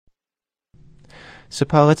So,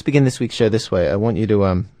 Paul, let's begin this week's show this way. I want you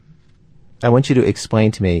to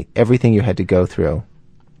explain to me everything you had to go through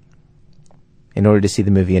in order to see the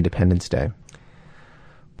movie Independence Day.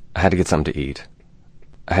 I had to get something to eat.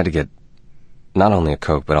 I had to get not only a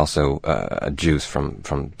Coke, but also a juice from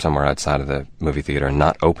somewhere outside of the movie theater and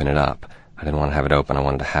not open it up. I didn't want to have it open. I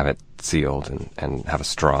wanted to have it sealed and have a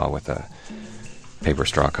straw with a paper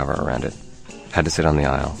straw cover around it. Had to sit on the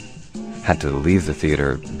aisle. Had to leave the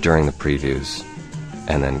theater during the previews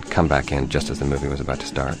and then come back in just as the movie was about to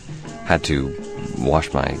start. Had to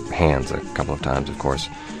wash my hands a couple of times, of course,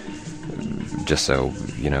 just so,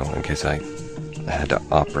 in case I had to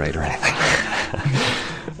operate or anything.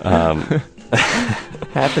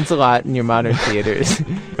 Happens a lot in your modern theaters.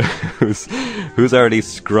 Who's already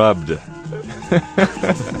scrubbed?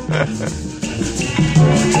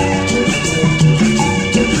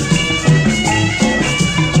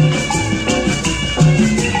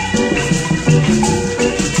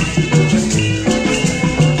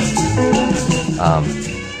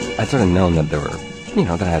 I'd sort of known that there were,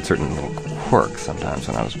 that I had certain little quirks sometimes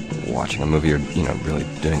when I was watching a movie or, really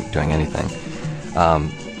doing anything.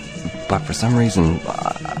 But for some reason,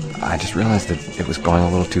 I just realized that it was going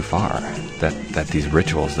a little too far, that these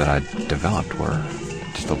rituals that I'd developed were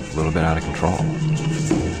just a little bit out of control.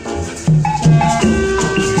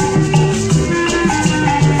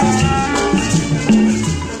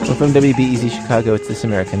 Well, from WBEZ Chicago, it's This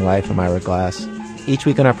American Life. I'm Ira Glass. Each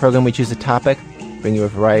week on our program, we choose a topic, bring you a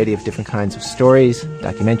variety of different kinds of stories,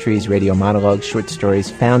 documentaries, radio monologues, short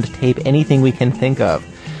stories, found tape, anything we can think of.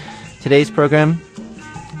 Today's program,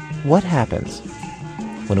 what happens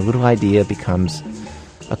when a little idea becomes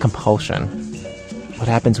a compulsion? What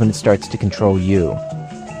happens when it starts to control you?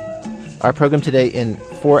 Our program today in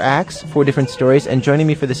 4 acts, 4 different stories, and joining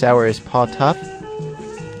me for this hour is Paul Tough,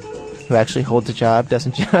 who actually holds a job,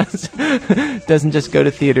 doesn't just go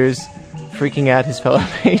to theaters freaking out his fellow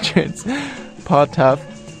patrons. Paul Tough,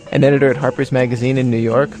 an editor at Harper's Magazine in New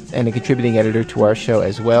York and a contributing editor to our show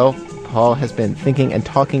as well. Paul has been thinking and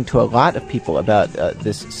talking to a lot of people about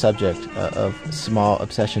this subject of small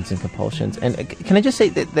obsessions and compulsions. And can I just say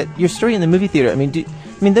that your story in the movie theater,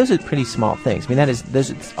 those are pretty small things.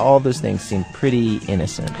 All those things seem pretty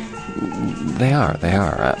innocent. They are.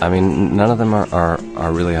 None of them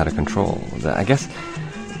are really out of control.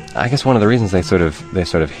 I guess one of the reasons they sort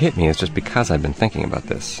of hit me is just because I've been thinking about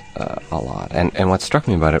this a lot. And what struck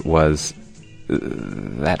me about it was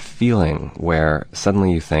that feeling where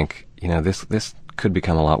suddenly you think, this could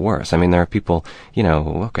become a lot worse. There are people,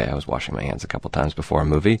 okay, I was washing my hands a couple times before a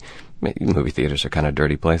movie. Movie theaters are kind of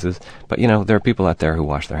dirty places. But, there are people out there who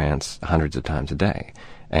wash their hands hundreds of times a day.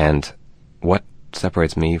 And what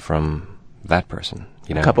separates me from that person?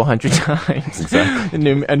 A couple hundred times. Exactly.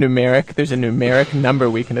 There's a numeric number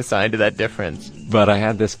we can assign to that difference. But I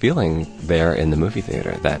had this feeling there in the movie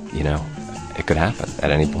theater that, it could happen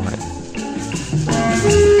at any point.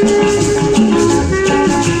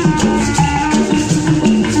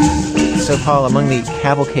 So, Paul, among the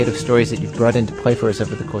cavalcade of stories that you've brought into play for us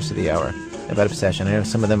over the course of the hour about obsession, I know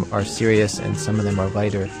some of them are serious and some of them are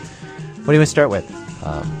lighter. What do you want to start with?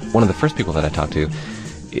 One of the first people that I talked to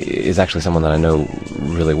is actually someone that I know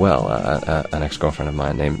really well, an ex-girlfriend of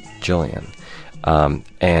mine named Jillian.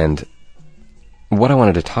 And what I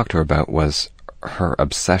wanted to talk to her about was her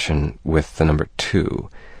obsession with the number 2.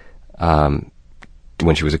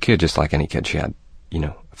 When she was a kid, just like any kid, she had,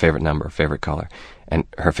 a favorite number, a favorite color, and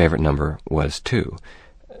her favorite number was 2.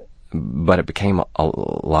 But it became a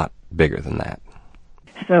lot bigger than that.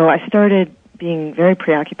 So I started being very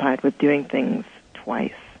preoccupied with doing things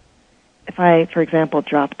twice. If I, for example,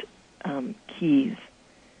 dropped keys,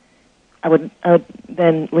 I would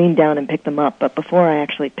then lean down and pick them up, but before I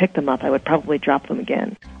actually picked them up, I would probably drop them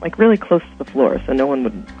again, like really close to the floor, so no one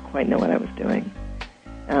would quite know what I was doing.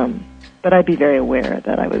 But I'd be very aware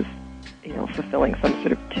that I was, fulfilling some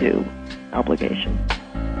sort of 2 obligation.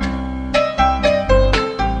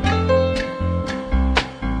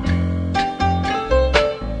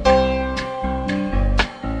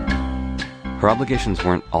 Her obligations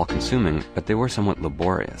weren't all-consuming, but they were somewhat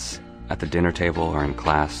laborious. At the dinner table or in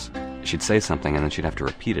class, she'd say something and then she'd have to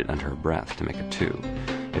repeat it under her breath to make it 2.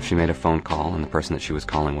 If she made a phone call and the person that she was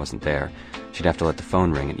calling wasn't there, she'd have to let the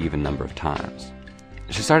phone ring an even number of times.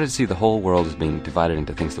 She started to see the whole world as being divided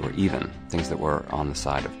into things that were even, things that were on the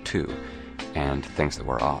side of 2, and things that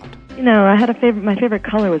were odd. I had my favorite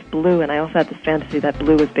color was blue, and I also had this fantasy that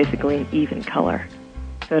blue was basically an even color.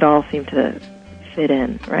 So it all seemed to fit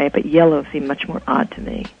in, right? But yellow seemed much more odd to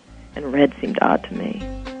me, and red seemed odd to me,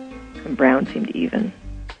 and brown seemed even.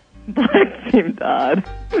 Black seemed odd.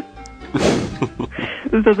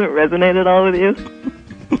 This doesn't resonate at all with you?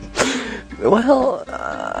 Well,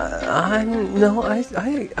 I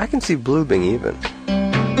can see blue being even.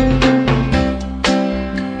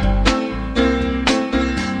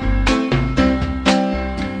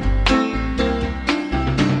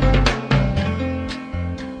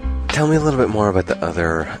 Tell me a little bit more about the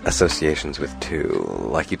other associations with two.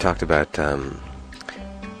 Like you talked about,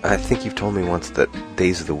 I think you've told me once that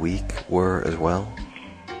days of the week were as well.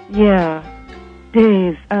 Yeah,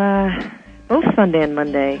 days. Both Sunday and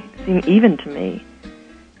Monday seem even to me.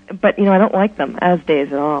 But, I don't like them as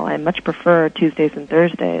days at all. I much prefer Tuesdays and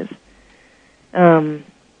Thursdays,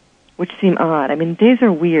 which seem odd. I mean, days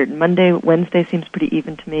are weird. Monday, Wednesday seems pretty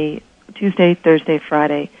even to me. Tuesday, Thursday,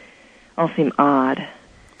 Friday all seem odd.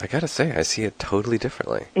 I gotta say, I see it totally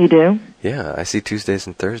differently. You do? Yeah, I see Tuesdays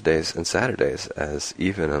and Thursdays and Saturdays as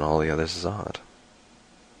even and all the others as odd.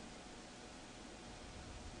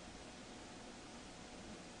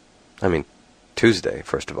 I mean, Tuesday,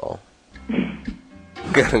 first of all.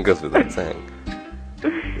 Gotta go without saying. The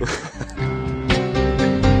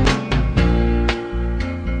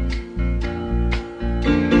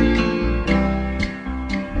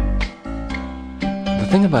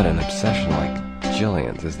thing about an obsession like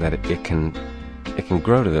Jillian's is that it can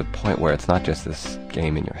grow to the point where it's not just this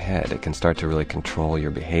game in your head. It can start to really control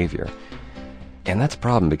your behavior. And that's a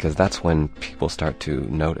problem because that's when people start to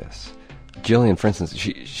notice. Jillian, for instance,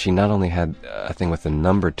 she not only had a thing with the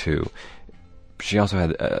number 2, she also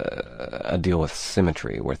had a deal with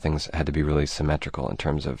symmetry, where things had to be really symmetrical in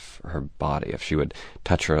terms of her body. If she would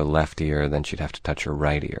touch her left ear, then she'd have to touch her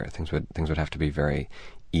right ear. Things would have to be very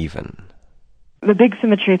even. The big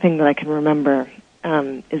symmetry thing that I can remember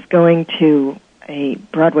is going to a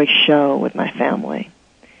Broadway show with my family.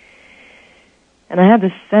 And I had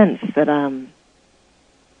this sense that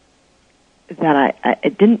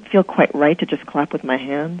it didn't feel quite right to just clap with my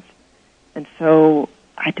hands. And so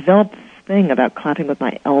I developed this thing about clapping with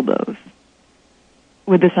my elbows,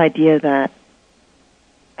 with this idea that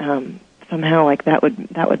somehow like that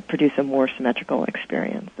would produce a more symmetrical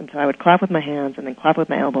experience. And so I would clap with my hands and then clap with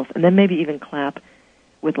my elbows and then maybe even clap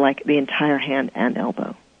with like the entire hand and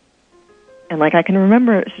elbow. And like I can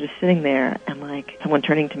remember sort of sitting there and like someone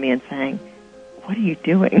turning to me and saying, "What are you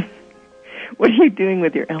doing? What are you doing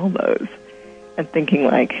with your elbows?" And thinking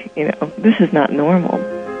like, this is not normal.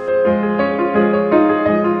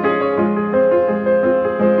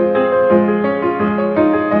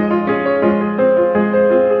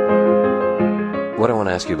 What I want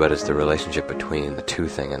to ask you about is the relationship between the two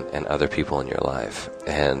thing and other people in your life.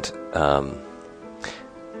 And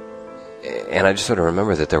I just sort of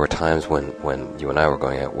remember that there were times when you and I were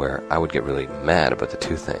going out where I would get really mad about the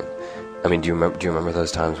two thing. I mean, do you remember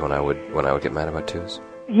those times when I would get mad about twos?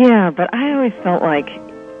 Yeah, but I always felt like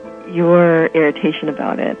your irritation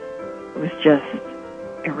about it was just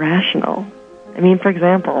irrational. I mean, for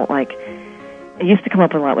example, like, it used to come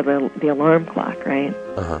up a lot with the alarm clock, right?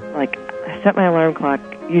 Uh-huh. Like, I set my alarm clock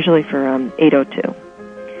usually for 8:02.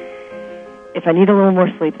 If I need a little more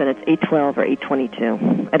sleep, then it's 8:12 or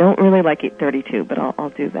 8:22. I don't really like 8:32, but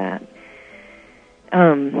I'll do that.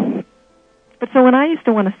 But so when I used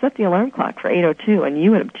to want to set the alarm clock for 8:02 and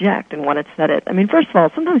you would object and want to set it, I mean, first of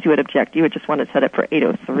all, sometimes you would object. You would just want to set it for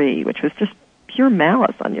 8:03, which was just pure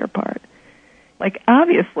malice on your part. Like,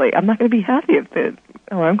 obviously, I'm not going to be happy if the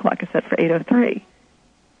alarm clock is set for 8:03.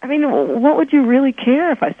 I mean, what would you really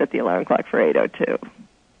care if I set the alarm clock for 8:02?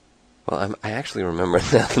 Well, I actually remember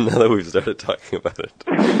now that we've started talking about it.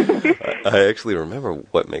 I actually remember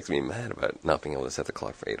what makes me mad about not being able to set the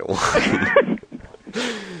clock for 8:01.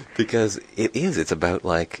 Because it's about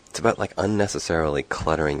unnecessarily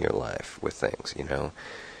cluttering your life with things,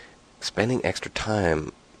 spending extra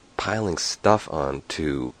time piling stuff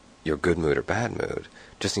onto your good mood or bad mood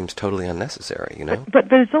just seems totally unnecessary, But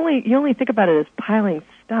it's you only think about it as piling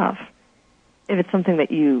stuff if it's something that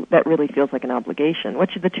really feels like an obligation,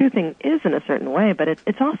 which the two thing is in a certain way, but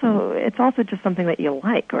it's also just something that you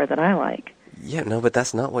like or that I like. Yeah, no, but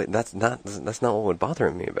that's not what would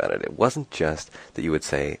bother me about it. It wasn't just that you would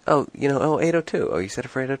say, 8:02. Oh, you set it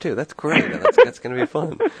for 8:02. That's great. That's going to be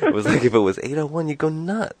fun. It was like if it was 8:01, you'd go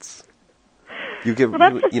nuts. You get,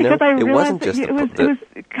 that's just because I realized it wasn't just it was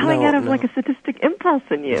coming out of like a sadistic impulse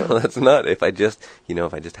in you. No, that's not. If I just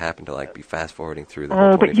happened to like be fast forwarding through the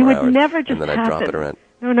whole 24 but you would hours, never just and then I'd drop it around.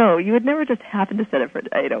 No, you would never just happen to set it for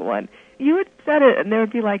 8:01. You would set it, and there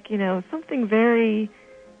would be like something very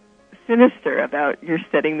sinister about your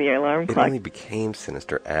setting the alarm clock. It only became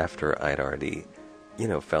sinister after I'd already,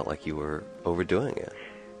 felt like you were overdoing it.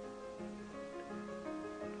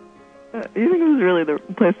 You think it was really the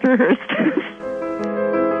place to rehearse?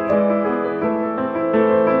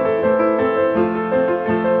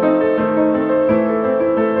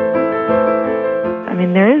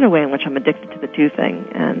 become addicted to the two thing,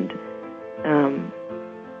 and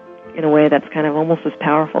in a way that's kind of almost as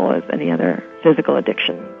powerful as any other physical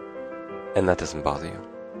addiction. And that doesn't bother you?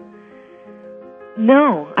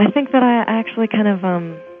 No, I think that I actually kind of,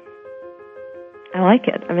 I like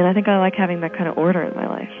it. I mean, I think I like having that kind of order in my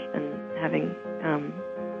life and having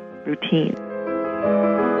routine.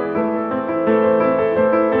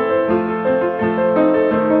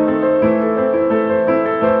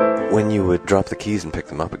 When you would drop the keys and pick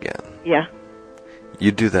them up again, Yeah.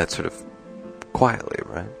 you'd do that sort of quietly,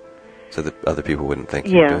 right? So that other people wouldn't think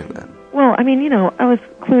you were doing that. Well, I mean, I was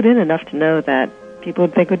clued in enough to know that people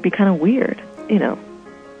would think it would be kind of weird.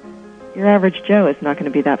 Your average Joe is not going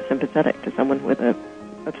to be that sympathetic to someone with an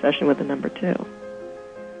obsession with the number 2.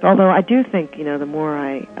 Although I do think, the more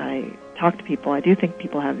I talk to people, I do think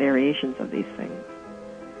people have variations of these things.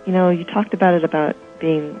 You talked about it about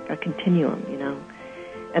being a continuum,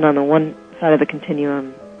 and on the one side of the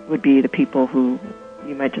continuum would be the people who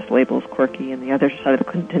you might just label as quirky, and the other side of the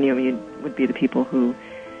continuum would be the people who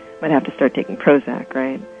might have to start taking Prozac,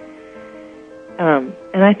 right?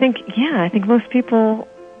 And I think most people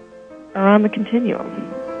are on the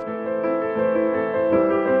continuum.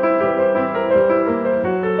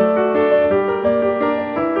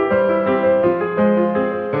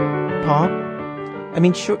 Paul? I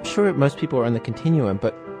mean, sure, most people are on the continuum,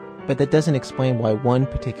 but that doesn't explain why one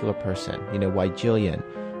particular person, why Jillian,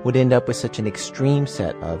 would end up with such an extreme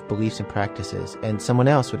set of beliefs and practices, and someone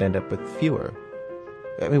else would end up with fewer.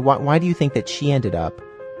 I mean, why do you think that she ended up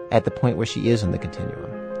at the point where she is on the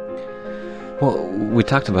continuum? Well, we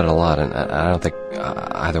talked about it a lot, and I don't think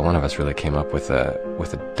either one of us really came up with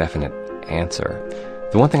a definite answer.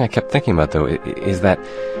 The one thing I kept thinking about, though, is that,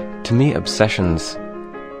 to me, obsessions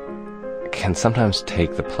can sometimes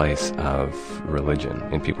take the place of religion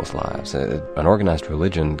in people's lives. An organized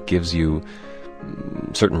religion gives you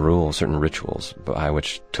certain rules, certain rituals by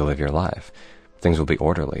which to live your life. Things will be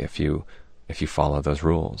orderly if you follow those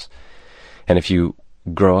rules. And if you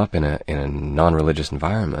grow up in a non-religious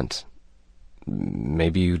environment,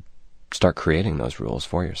 maybe you start creating those rules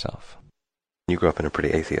for yourself. You grew up in a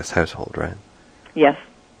pretty atheist household, right? Yes.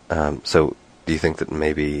 So do you think that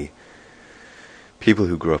maybe people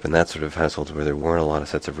who grew up in that sort of households where there weren't a lot of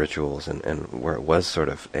sets of rituals and where it was sort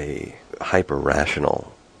of a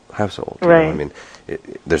hyper-rational household, right? I mean,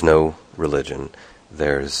 there's no religion.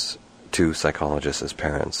 There's two psychologists as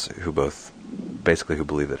parents who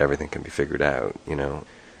believe that everything can be figured out,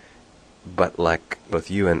 But like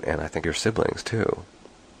both you and I think your siblings too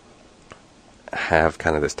have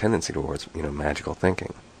kind of this tendency towards, magical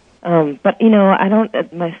thinking. But I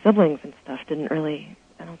don't. My siblings and stuff didn't really.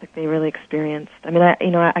 I don't think they really experienced. I mean,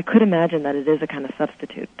 I could imagine that it is a kind of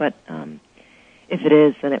substitute, but if it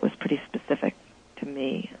is, then it was pretty specific to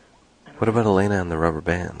me. What about Elena and the rubber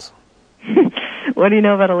bands? What do you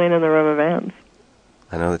know about Elena and the rubber bands?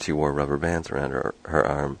 I know that she wore rubber bands around her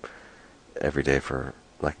arm every day for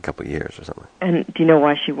like a couple of years or something. And do you know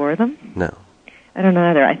why she wore them? No. I don't know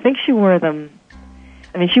either. I think she wore them.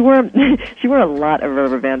 I mean, she wore a lot of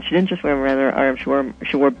rubber bands. She didn't just wear them around her arm.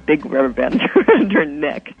 She wore big rubber bands around her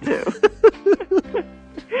neck too.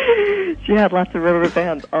 She had lots of rubber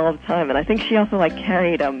bands all the time, and I think she also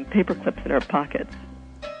carried paper clips in her pockets.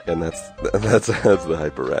 And that's the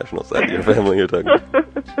hyper-rational side of your family you're talking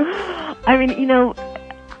about. I mean,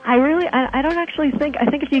 I don't actually think. I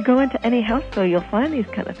think if you go into any house, though, you'll find these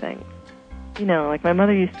kind of things. Like my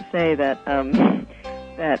mother used to say that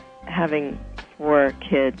that having 4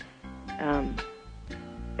 kids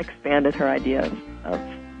expanded her idea of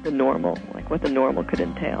the normal, like what the normal could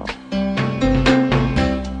entail.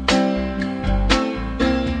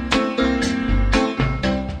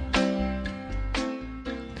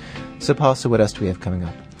 So, Paul, what else do we have coming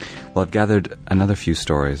up? Well, I've gathered another few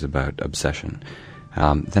stories about obsession.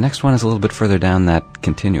 The next one is a little bit further down that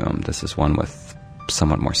continuum. This is one with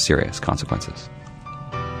somewhat more serious consequences.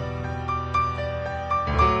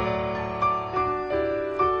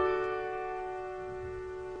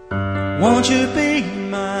 Won't you be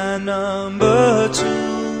my number 2?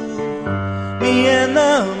 Me and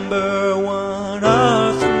number 1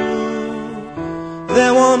 are through.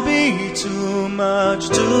 There won't be too much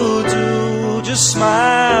to do. Just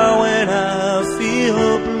smile when I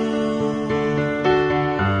feel blue.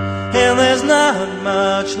 And there's not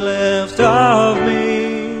much left of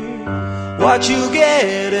me. What you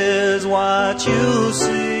get is what you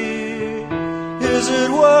see. Is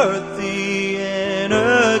it worth the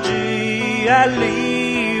energy? I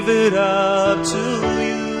leave it up to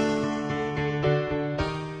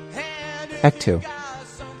you. Act 2.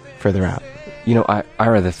 Further out.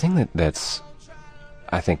 Ira, the thing that's,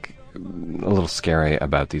 I think, a little scary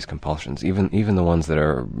about these compulsions, even the ones that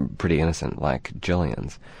are pretty innocent, like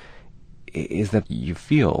Gillian's, is that you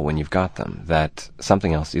feel when you've got them that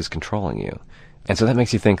something else is controlling you. And so that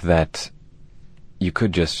makes you think that you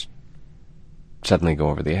could just suddenly go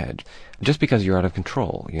over the edge. Just because you're out of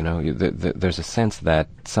control, you know, there's a sense that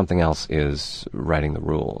something else is writing the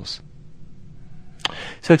rules.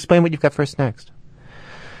 So explain what you've got for us next.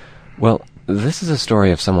 Well, this is a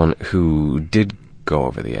story of someone who did go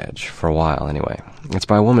over the edge, for a while anyway. It's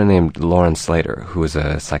by a woman named Lauren Slater, who is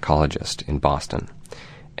a psychologist in Boston.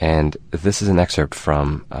 And this is an excerpt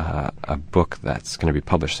from a book that's going to be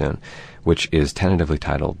published soon, which is tentatively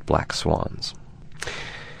titled Black Swans.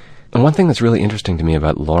 And one thing that's really interesting to me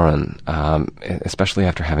about Lauren, especially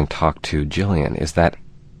after having talked to Gillian, is that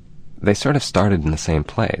they sort of started in the same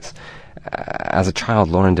place. As a child,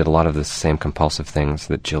 Lauren did a lot of the same compulsive things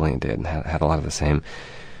that Gillian did, and had a lot of the same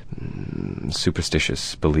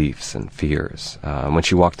superstitious beliefs and fears. When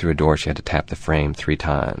she walked through a door, she had to tap the frame 3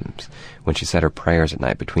 times. When she said her prayers at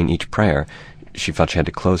night, between each prayer, she felt she had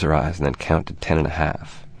to close her eyes and then count to 10.5.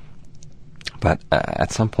 But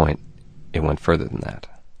at some point, it went further than that.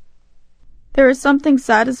 There is something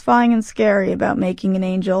satisfying and scary about making an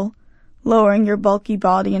angel, lowering your bulky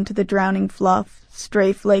body into the drowning fluff,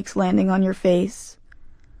 stray flakes landing on your face.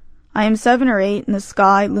 I am 7 or 8, and the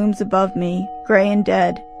sky looms above me, gray and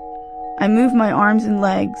dead. I move my arms and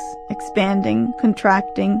legs, expanding,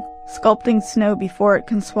 contracting, sculpting snow before it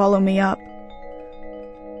can swallow me up.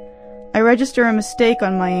 I register a mistake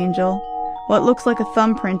on my angel, what looks like a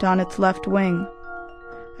thumbprint on its left wing.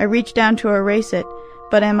 I reach down to erase it,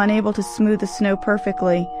 but am unable to smooth the snow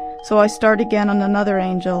perfectly, so I start again on another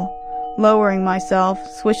angel, lowering myself,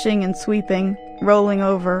 swishing and sweeping, rolling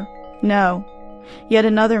over. No. Yet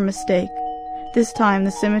another mistake. This time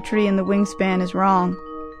the symmetry in the wingspan is wrong.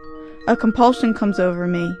 A compulsion comes over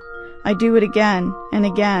me. I do it again and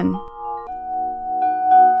again.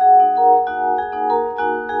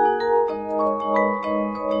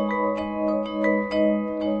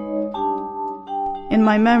 In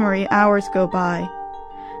my memory, hours go by.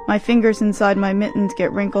 My fingers inside my mittens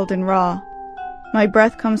get wrinkled and raw. My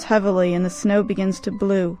breath comes heavily and the snow begins to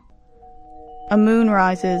blue. A moon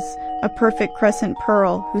rises, a perfect crescent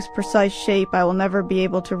pearl whose precise shape I will never be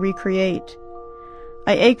able to recreate.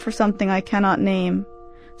 I ache for something I cannot name.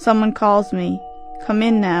 Someone calls me. Come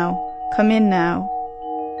in now. Come in now.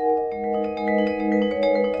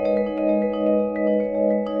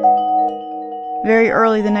 Very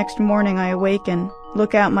early the next morning I awaken,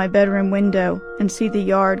 look out my bedroom window, and see the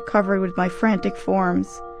yard covered with my frantic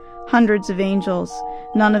forms. Hundreds of angels,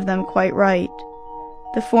 none of them quite right.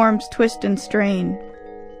 The forms twist and strain,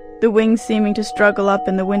 the wings seeming to struggle up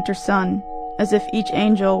in the winter sun, as if each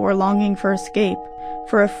angel were longing for escape,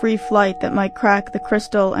 for a free flight that might crack the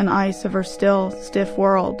crystal and ice of her still, stiff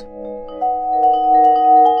world.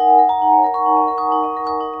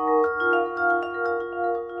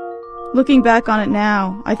 Looking back on it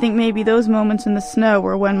now, I think maybe those moments in the snow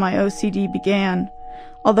were when my OCD began,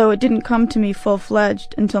 although it didn't come to me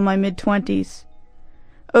full-fledged until my mid-20s.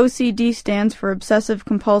 OCD stands for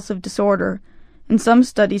Obsessive-Compulsive Disorder, and some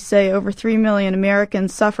studies say over 3 million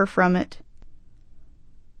Americans suffer from it.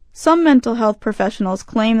 Some mental health professionals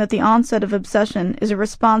claim that the onset of obsession is a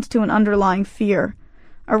response to an underlying fear,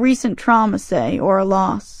 a recent trauma, say, or a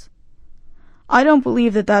loss. I don't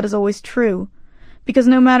believe that that is always true, because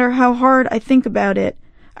no matter how hard I think about it,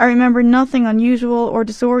 I remember nothing unusual or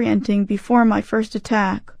disorienting before my first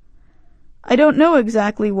attack. I don't know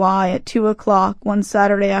exactly why at 2 o'clock one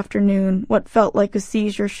Saturday afternoon what felt like a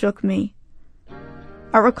seizure shook me.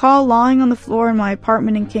 I recall lying on the floor in my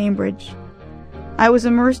apartment in Cambridge. I was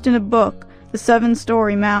immersed in a book, The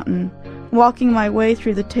 7-Story Mountain, walking my way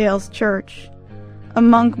through the Tales Church. A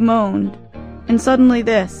monk moaned, and suddenly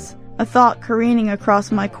this, a thought careening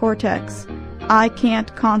across my cortex: I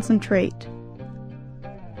can't concentrate.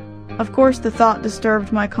 Of course the thought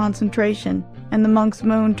disturbed my concentration, and the monk's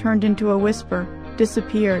moan turned into a whisper,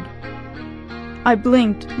 disappeared. I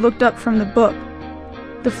blinked, looked up from the book.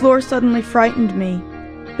 The floor suddenly frightened me.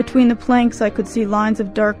 Between the planks I could see lines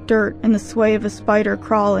of dark dirt and the sway of a spider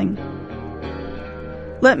crawling.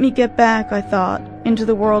 Let me get back, I thought, into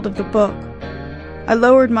the world of the book. I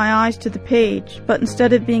lowered my eyes to the page, but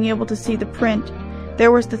instead of being able to see the print,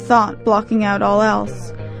 there was the thought blocking out all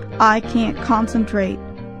else. I can't concentrate.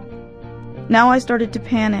 Now I started to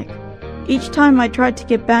panic. Each time I tried to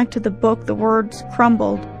get back to the book, the words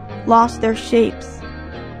crumbled, lost their shapes.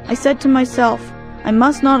 I said to myself, I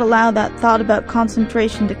must not allow that thought about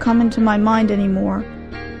concentration to come into my mind anymore.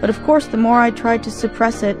 But of course the more I tried to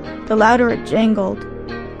suppress it, the louder it jangled.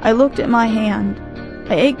 I looked at my hand,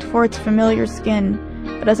 I ached for its familiar skin,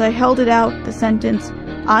 but as I held it out, the sentence,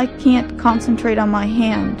 "I can't concentrate on my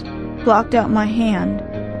hand," blocked out my hand,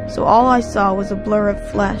 so all I saw was a blur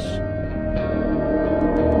of flesh.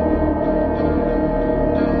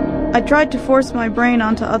 I tried to force my brain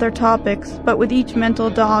onto other topics, but with each mental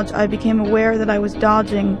dodge I became aware that I was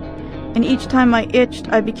dodging, and each time I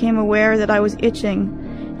itched I became aware that I was itching,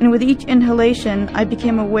 and with each inhalation I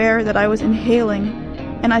became aware that I was inhaling,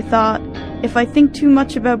 and I thought, if I think too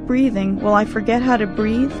much about breathing, will I forget how to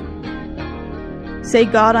breathe? "Say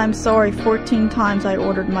God I'm sorry 14 times," I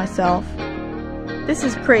ordered myself. "This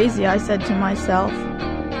is crazy," I said to myself.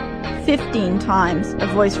 15 times, a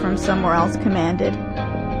voice from somewhere else commanded.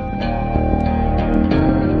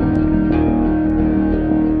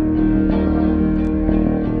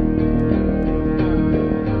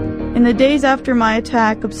 In the days after my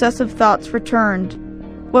attack, obsessive thoughts returned.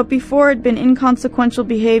 What before had been inconsequential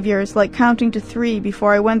behaviors, like counting to 3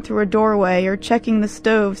 before I went through a doorway or checking the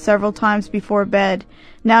stove several times before bed,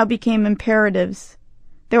 now became imperatives.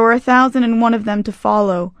 There were 1,001 of them to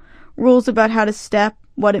follow, rules about how to step,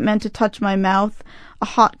 what it meant to touch my mouth, a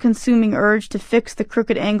hot consuming urge to fix the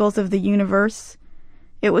crooked angles of the universe.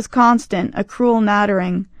 It was constant, a cruel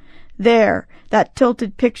nattering. There, that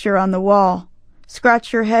tilted picture on the wall.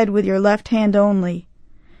 Scratch your head with your left hand only.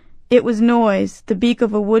 It was noise, the beak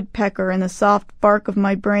of a woodpecker in the soft bark of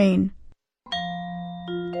my brain.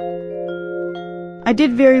 I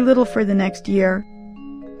did very little for the next year.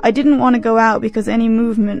 I didn't want to go out because any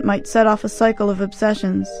movement might set off a cycle of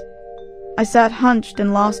obsessions. I sat hunched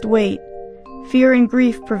and lost weight. Fear and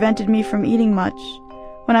grief prevented me from eating much.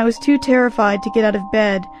 When I was too terrified to get out of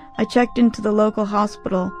bed, I checked into the local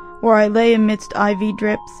hospital, where I lay amidst IV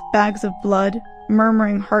drips, bags of blood,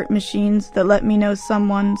 murmuring heart machines that let me know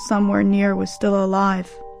someone somewhere near was still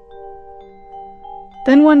alive.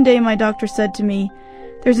 Then one day my doctor said to me,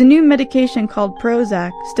 "There's a new medication called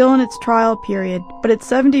Prozac, still in its trial period, but it's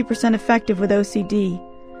 70% effective with OCD.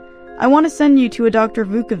 I want to send you to a Dr.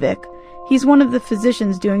 Vukovic. He's one of the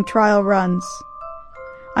physicians doing trial runs."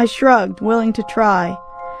 I shrugged, willing to try.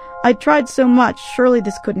 I'd tried so much, surely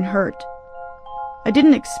this couldn't hurt. I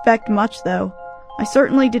didn't expect much, though. I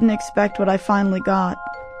certainly didn't expect what I finally got.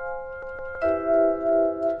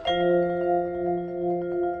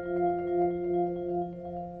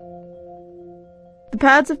 The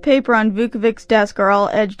pads of paper on Vukovic's desk are all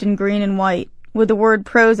edged in green and white, with the word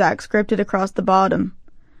Prozac scripted across the bottom.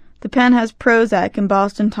 The pen has Prozac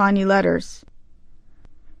embossed in tiny letters.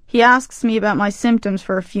 He asks me about my symptoms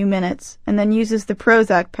for a few minutes, and then uses the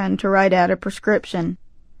Prozac pen to write out a prescription.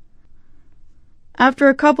 After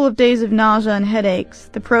a couple of days of nausea and headaches,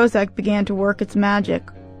 the Prozac began to work its magic.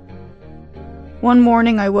 One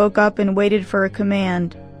morning I woke up and waited for a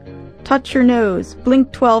command. Touch your nose,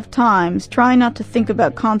 blink 12 times, try not to think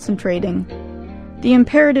about concentrating. The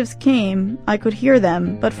imperatives came, I could hear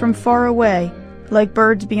them, but from far away, like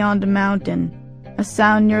birds beyond a mountain, a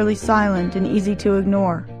sound nearly silent and easy to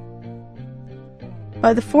ignore.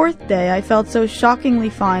 By the 4th day I felt so shockingly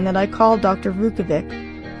fine that I called Dr. Vukovic.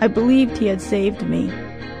 I believed he had saved me.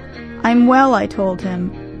 "I'm well," I told him.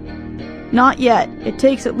 "Not yet. It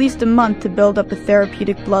takes at least a month to build up a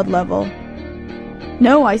therapeutic blood level."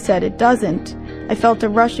 "No," I said, "it doesn't." I felt a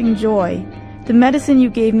rushing joy. "The medicine you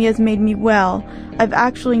gave me has made me well. I've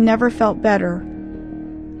actually never felt better."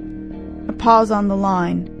 A pause on the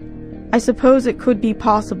line. "I suppose it could be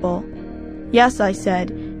possible." "Yes," I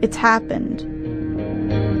said, "it's happened."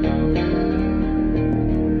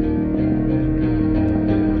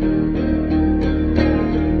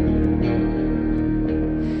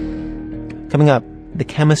 Coming up, the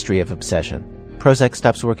chemistry of obsession. Prozac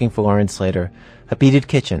stops working for Lauren Slater, a beaded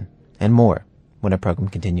kitchen, and more when our program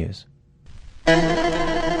continues.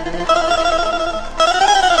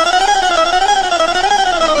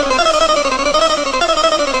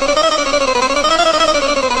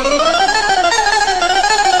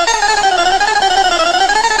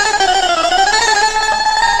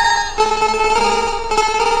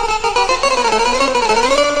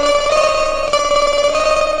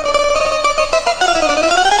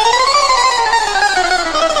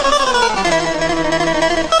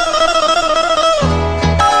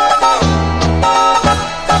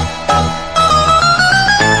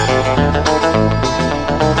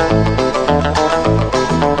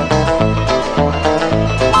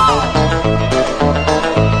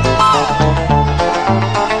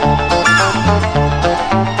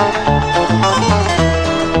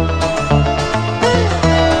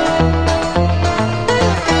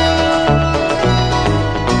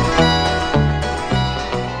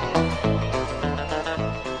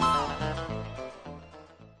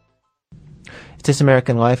 It's This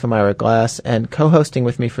American Life. I'm Ira Glass, and co-hosting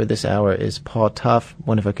with me for this hour is Paul Tough,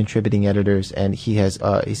 one of our contributing editors, and he's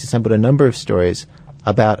assembled a number of stories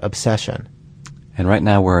about obsession. And right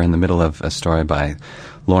now we're in the middle of a story by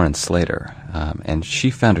Lauren Slater, and she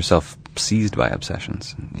found herself seized by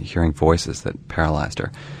obsessions, hearing voices that paralyzed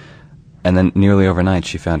her. And then nearly overnight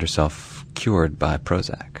she found herself cured by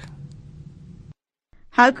Prozac.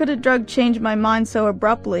 How could a drug change my mind so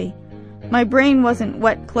abruptly? My brain wasn't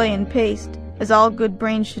wet clay and paste, as all good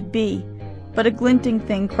brains should be, but a glinting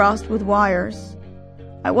thing crossed with wires.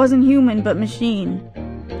 I wasn't human, but machine.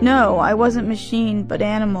 No, I wasn't machine, but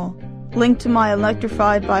animal, linked to my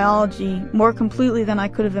electrified biology more completely than I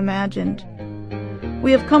could have imagined.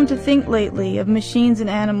 We have come to think lately of machines and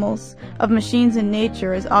animals, of machines and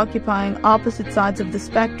nature as occupying opposite sides of the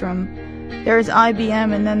spectrum. There is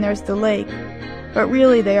IBM and then there's the lake, but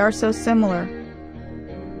really they are so similar.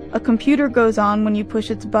 A computer goes on when you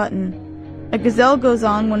push its button. A gazelle goes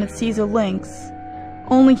on when it sees a lynx.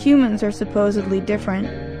 Only humans are supposedly different,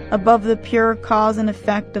 above the pure cause and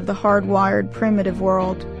effect of the hardwired primitive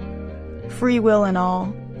world. Free will and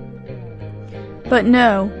all. But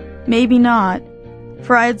no, maybe not,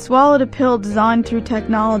 for I had swallowed a pill designed through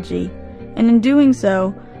technology, and in doing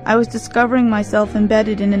so, I was discovering myself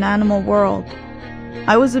embedded in an animal world.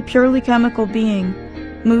 I was a purely chemical being,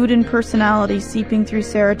 mood and personality seeping through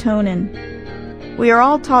serotonin. We are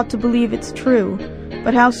all taught to believe it's true,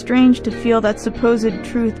 but how strange to feel that supposed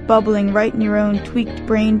truth bubbling right in your own tweaked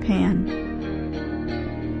brain pan.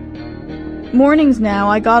 Mornings now,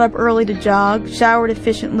 I got up early to jog, showered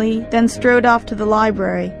efficiently, then strode off to the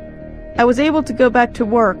library. I was able to go back to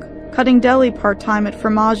work, cutting deli part-time at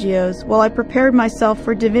Formaggio's, while I prepared myself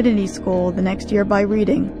for divinity school the next year by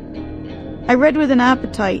reading. I read with an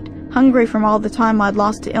appetite, hungry from all the time I'd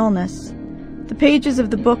lost to illness. The pages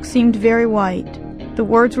of the book seemed very white. The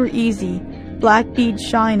words were easy, black beads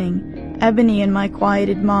shining, ebony in my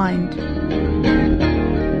quieted mind.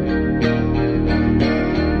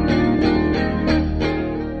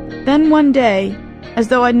 Then one day, as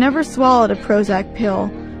though I'd never swallowed a Prozac pill,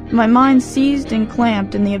 my mind seized and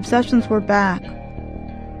clamped and the obsessions were back.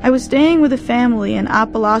 I was staying with a family in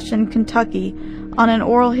Appalachian, Kentucky, on an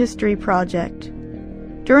oral history project.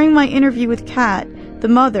 During my interview with Kat, the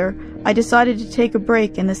mother, I decided to take a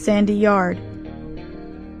break in the sandy yard.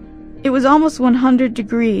 It was almost 100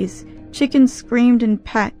 degrees, chickens screamed and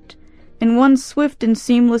pecked. In one swift and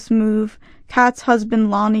seamless move, Kat's husband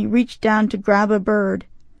Lonnie reached down to grab a bird.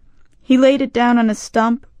 He laid it down on a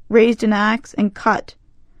stump, raised an axe, and cut.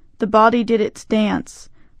 The body did its dance.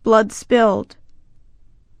 Blood spilled.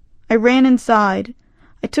 I ran inside.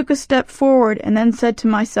 I took a step forward and then said to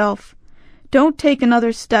myself, "Don't take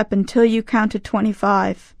another step until you count to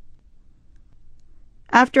 25.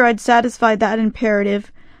 After I'd satisfied that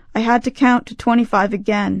imperative, I had to count to 25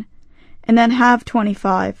 again, and then have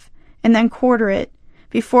 25, and then quarter it,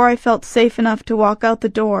 before I felt safe enough to walk out the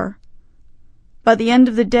door. By the end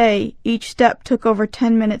of the day, each step took over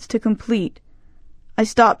 10 minutes to complete. I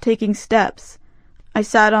stopped taking steps. I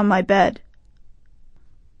sat on my bed.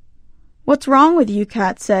 "What's wrong with you?"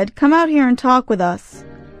 Kat said. "Come out here and talk with us."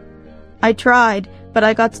 I tried, but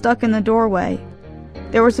I got stuck in the doorway.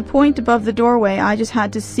 There was a point above the doorway I just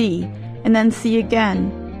had to see, and then see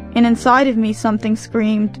again, and inside of me something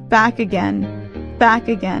screamed, "Back again, back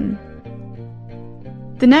again."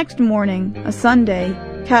 The next morning, a Sunday,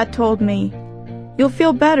 Kat told me, "You'll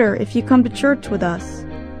feel better if you come to church with us."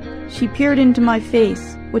 She peered into my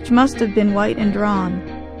face, which must have been white and drawn.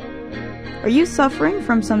 "Are you suffering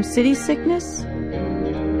from some city sickness?"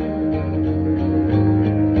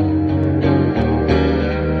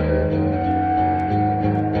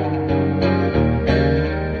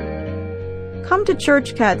 "Come to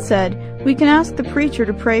church," Kat said. "We can ask the preacher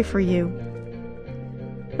to pray for you."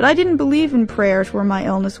 But I didn't believe in prayers where my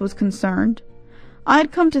illness was concerned. I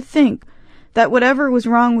had come to think that whatever was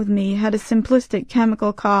wrong with me had a simplistic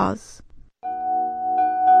chemical cause.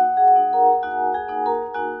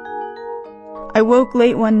 I woke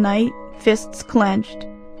late one night, fists clenched.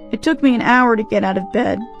 It took me an hour to get out of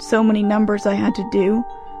bed, so many numbers I had to do,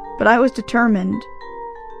 but I was determined.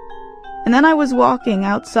 And then I was walking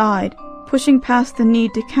outside, pushing past the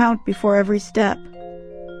need to count before every step.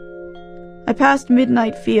 I passed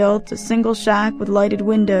Midnight Fields, a single shack with lighted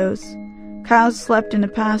windows. Cows slept in a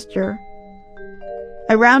pasture.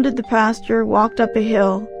 I rounded the pasture, walked up a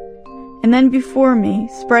hill, and then before me,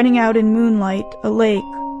 spreading out in moonlight, a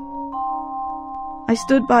lake. I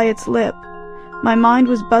stood by its lip. My mind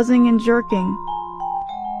was buzzing and jerking.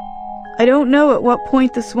 I don't know at what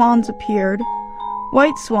point the swans appeared.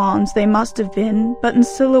 White swans they must have been, but in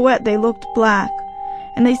silhouette they looked black,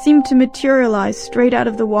 and they seemed to materialize straight out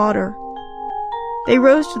of the water. They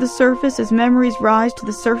rose to the surface as memories rise to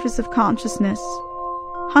the surface of consciousness.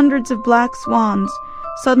 Hundreds of black swans,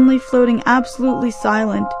 suddenly floating absolutely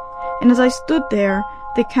silent, and as I stood there,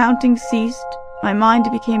 the counting ceased, my mind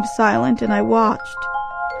became silent, and I watched.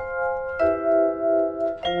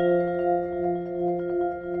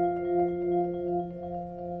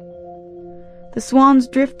 The swans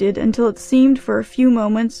drifted until it seemed for a few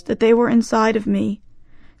moments that they were inside of me.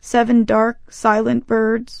 7 dark, silent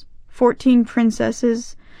birds, 14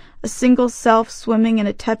 princesses, a single self swimming in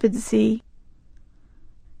a tepid sea.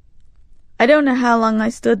 I don't know how long I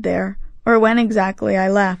stood there, or when exactly I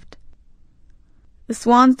left. The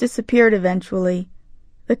swans disappeared eventually.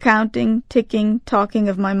 The counting, ticking, talking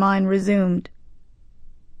of my mind resumed.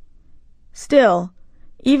 Still,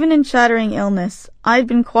 even in shattering illness, I had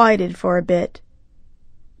been quieted for a bit.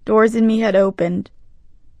 Doors in me had opened.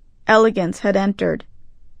 Elegance had entered.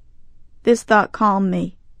 This thought calmed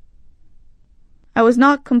me. I was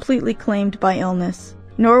not completely claimed by illness,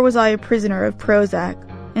 nor was I a prisoner of Prozac,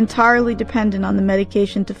 entirely dependent on the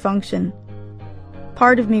medication to function.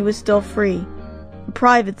 Part of me was still free, a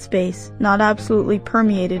private space, not absolutely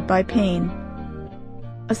permeated by pain.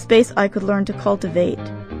 A space I could learn to cultivate.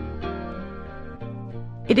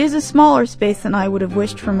 It is a smaller space than I would have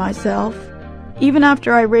wished for myself. Even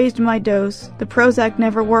after I raised my dose, the Prozac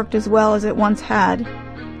never worked as well as it once had,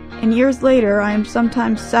 and years later I am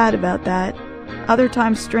sometimes sad about that, other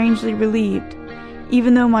times strangely relieved,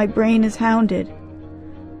 even though my brain is hounded.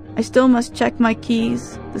 I still must check my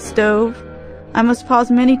keys, the stove. I must pause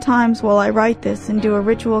many times while I write this and do a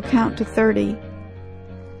ritual count to 30.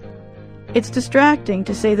 It's distracting,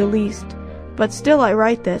 to say the least, but still I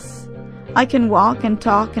write this. I can walk and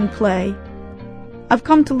talk and play. I've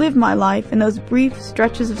come to live my life in those brief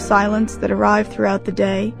stretches of silence that arrive throughout the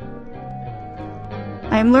day.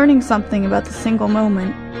 I am learning something about the single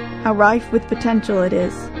moment, how rife with potential it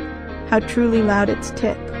is, how truly loud its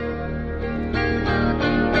tick.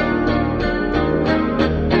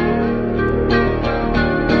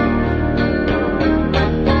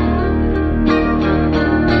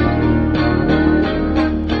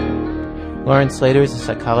 Lauren Slater is a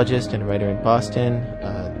psychologist and writer in Boston.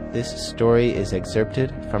 This story is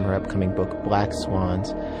excerpted from her upcoming book, Black Swans.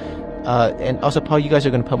 And also, Paul, you guys are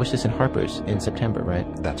going to publish this in Harper's in September, right?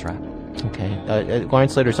 That's right. Okay. Lauren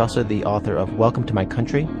Slater is also the author of Welcome to My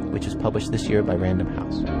Country, which is published this year by Random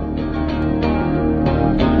House.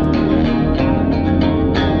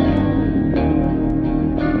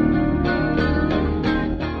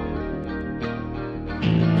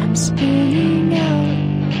 I'm spinning out,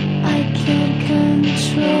 I can't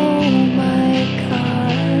control my car.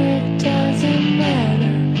 It doesn't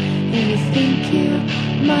matter if you think you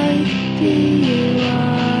might be, you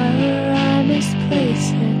are. I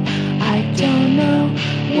misplace it, I don't know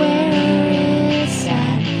where it's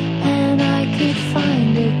at, and I could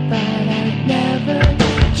find it, but I'd never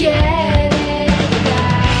get it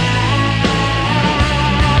back.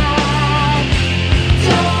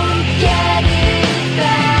 Don't get it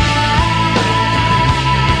back.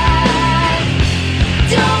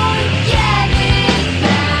 Don't get it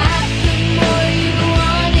back. The more you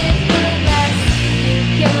want it, the less you're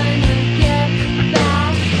gonna get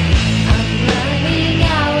back. I'm running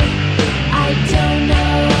out, I don't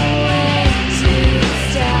know when to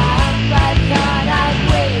stop. I thought I'd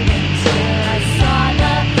wait until I saw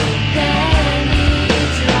the penny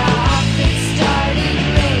drop. It started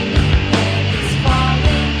raining and it's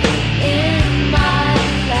falling in my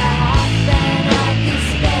lap, and I could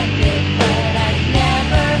spend it, but I'd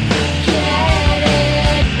never get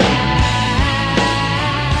it back.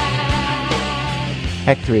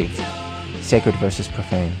 Act 3, Sacred versus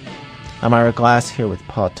Profane. I'm Ira Glass here with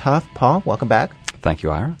Paul Tough. Paul, welcome back. Thank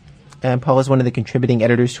you, Ira. And Paul is one of the contributing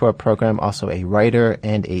editors to our program, also a writer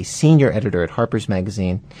and a senior editor at Harper's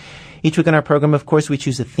Magazine. Each week on our program, of course, we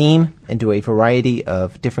choose a theme and do a variety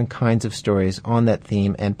of different kinds of stories on that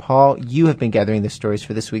theme. And Paul, you have been gathering the stories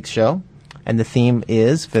for this week's show. And the theme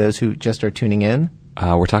is, for those who just are tuning in,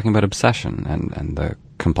 We're talking about obsession and the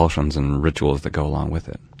compulsions and rituals that go along with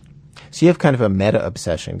it. so you have kind of a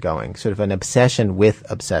meta-obsession going, sort of an obsession with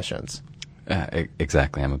obsessions.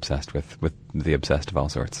 Exactly. I'm obsessed with the obsessed of all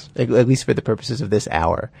sorts. At least for the purposes of this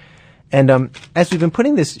hour. And as we've been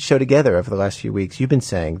putting this show together over the last few weeks, you've been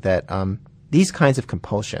saying that these kinds of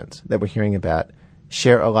compulsions that we're hearing about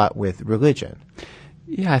share a lot with religion.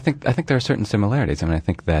 Yeah, I think there are certain similarities. I mean, I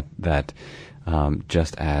think that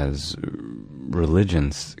just as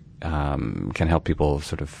religions can help people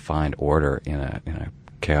sort of find order in a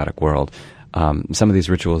chaotic world, some of these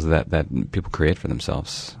rituals that people create for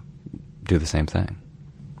themselves do the same thing.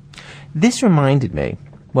 This reminded me,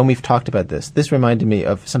 when we've talked about this reminded me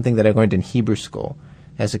of something that I learned in Hebrew school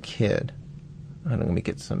as a kid. Hold on, let me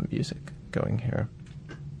get some music going here.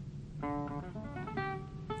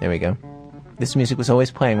 There we go. This music was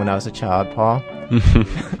always playing when I was a child, Paul.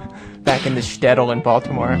 Back in the shtetl in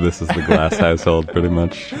Baltimore. This is the Glass household, pretty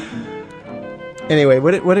much. Anyway,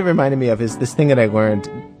 what it reminded me of is this thing that I learned,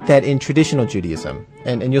 that in traditional Judaism,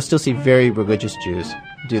 and you'll still see very religious Jews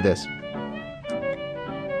do this,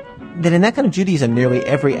 that in that kind of Judaism, nearly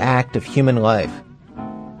every act of human life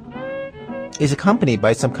is accompanied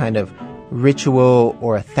by some kind of ritual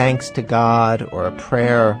or a thanks to God or a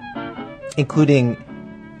prayer, including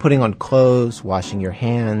putting on clothes, washing your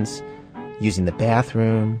hands, using the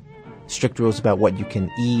bathroom, strict rules about what you can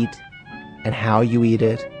eat and how you eat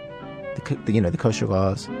it, the kosher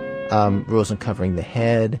laws, rules on covering the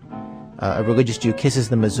head. A religious Jew kisses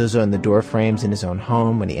the mezuzah and the door frames in his own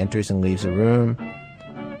home when he enters and leaves a room,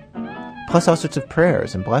 plus all sorts of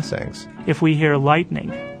prayers and blessings. If we hear lightning,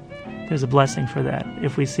 there's a blessing for that.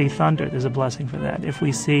 If we see thunder, there's a blessing for that. If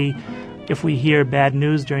we hear bad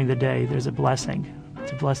news during the day, there's a blessing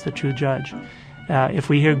to bless the true judge. If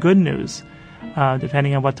we hear good news,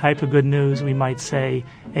 depending on what type of good news, we might say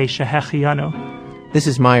a shehechianu. This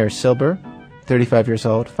is Meyer Silber, 35 years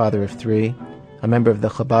old, father of 3, a member of the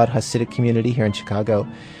Chabad Hasidic community here in Chicago.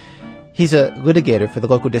 He's a litigator for the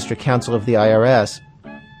local district council of the IRS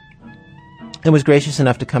and was gracious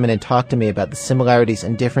enough to come in and talk to me about the similarities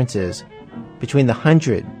and differences between the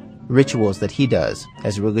 100 rituals that he does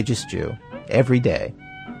as a religious Jew every day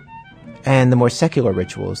and the more secular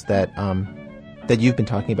rituals that you've been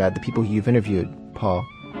talking about, the people you've interviewed, Paul,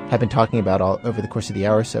 have been talking about all over the course of the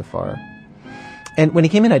hour so far. And when he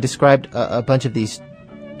came in, I described a bunch of these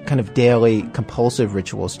kind of daily compulsive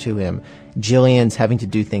rituals to him. Jillian's having to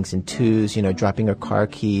do things in twos, dropping her car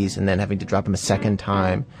keys and then having to drop them a second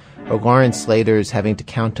time. Or Lauren Slater's having to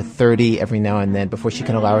count to 30 every now and then before she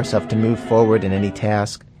can allow herself to move forward in any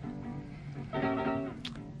task.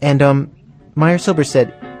 And Meyer Silber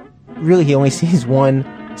said, really, he only sees one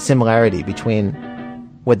similarity between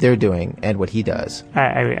what they're doing and what he does.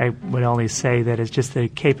 I would only say that it's just the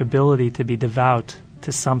capability to be devout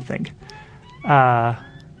to something.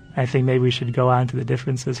 I think maybe we should go on to the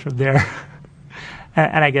differences from there.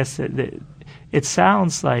 and I guess it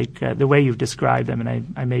sounds like the way you've described them,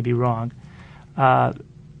 and I may be wrong,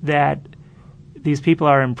 that these people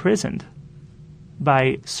are imprisoned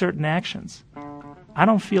by certain actions. I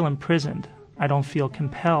don't feel imprisoned. I don't feel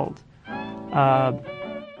compelled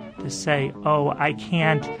to say, I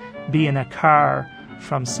can't be in a car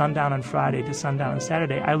from sundown on Friday to sundown on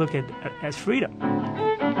Saturday. I look at it as freedom.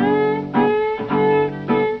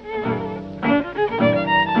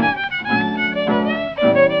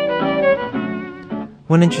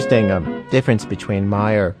 One interesting difference between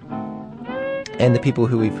Meyer and the people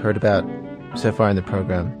who we've heard about so far in the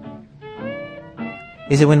program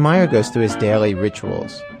is that when Meyer goes through his daily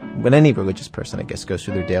rituals, when any religious person, I guess, goes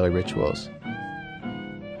through their daily rituals,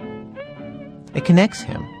 it connects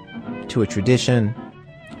him to a tradition,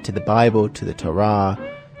 to the Bible, to the Torah,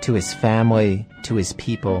 to his family, to his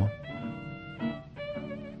people.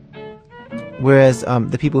 Whereas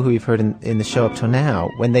the people who we've heard in the show up till now,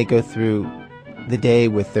 when they go through the day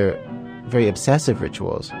with their very obsessive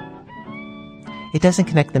rituals, it doesn't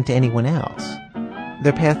connect them to anyone else.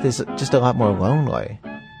 Their path is just a lot more lonely.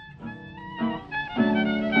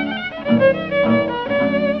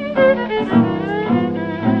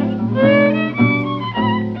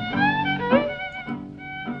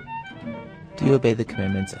 Do you obey the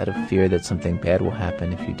commandments out of fear that something bad will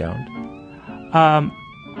happen if you don't?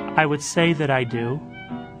 I would say that I do,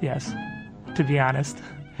 yes, to be honest.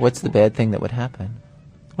 What's the bad thing that would happen?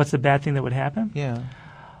 What's the bad thing that would happen? Yeah.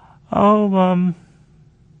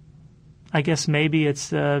 I guess maybe it's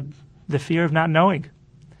the fear of not knowing,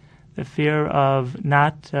 the fear of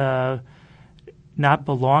not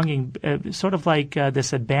belonging, sort of like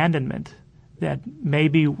this abandonment, that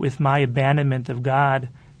maybe with my abandonment of God,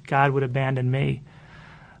 God would abandon me,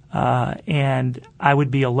 and I would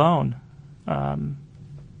be alone,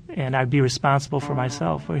 and I'd be responsible for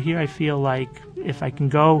myself. Where here I feel like if I can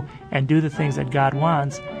go and do the things that God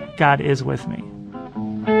wants, God is with me.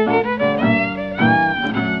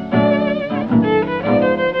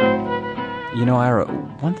 Ira,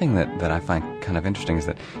 one thing that I find kind of interesting is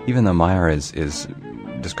that even though Meyer is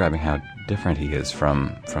describing how different he is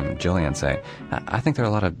from Jillian, say, I think there are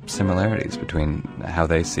a lot of similarities between how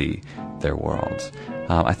they see their worlds.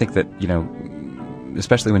 I think that,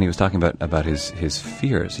 especially when he was talking about his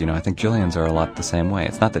fears, I think Jillian's are a lot the same way.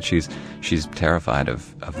 It's not that she's terrified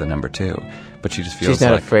of the number 2, but she just feels she's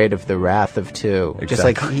not like afraid of the wrath of two. Just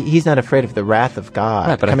like Exactly. he's not afraid of the wrath of God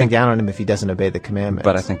Right, but I coming think- down on him if he doesn't obey the commandments.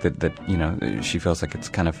 But I think that she feels like it's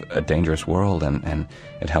kind of a dangerous world, and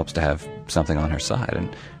it helps to have something on her side.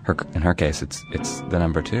 And in her case, it's the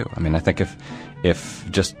number 2. I mean, I think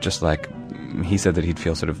if just like he said that he'd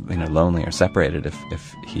feel sort of lonely or separated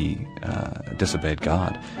if he disobeyed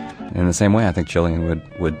God. In the same way, I think Gillian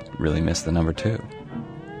would really miss the number 2.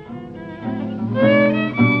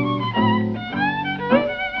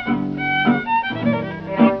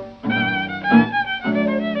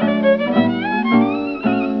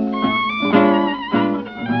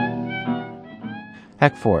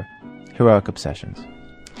 Act 4, Heroic Obsessions.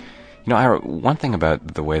 Ira, one thing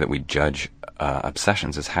about the way that we judge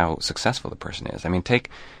obsessions is how successful the person is. I mean, take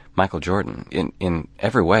Michael Jordan. In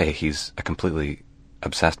every way, he's a completely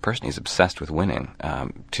obsessed person. He's obsessed with winning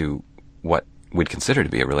to what we'd consider to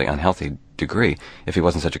be a really unhealthy degree if he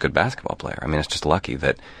wasn't such a good basketball player. I mean, it's just lucky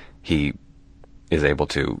that he is able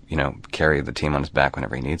to, carry the team on his back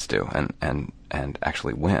whenever he needs to and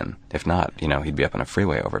actually win. If not, he'd be up on a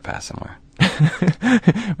freeway overpass somewhere.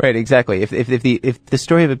 Right, exactly. If the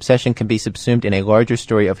story of obsession can be subsumed in a larger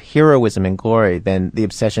story of heroism and glory, then the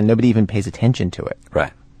obsession, nobody even pays attention to it.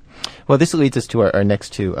 Right. Well, this leads us to our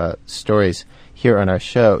next 2 stories here on our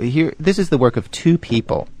show. This is the work of 2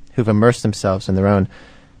 people who've immersed themselves in their own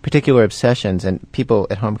particular obsessions, and people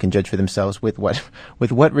at home can judge for themselves with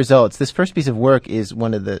what results. This first piece of work is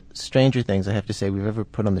one of the stranger things, I have to say, we've ever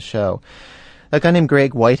put on the show. A guy named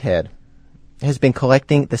Greg Whitehead has been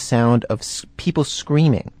collecting the sound of people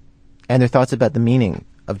screaming and their thoughts about the meaning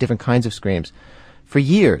of different kinds of screams for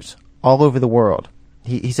years all over the world.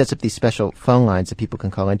 He sets up these special phone lines that people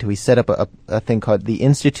can call into. He set up a thing called the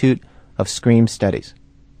Institute of Scream Studies.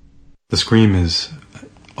 The scream is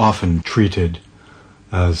often treated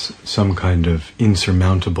as some kind of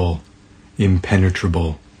insurmountable,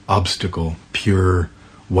 impenetrable obstacle, pure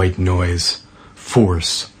white noise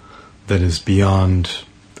force that is beyond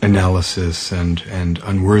analysis and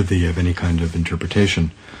unworthy of any kind of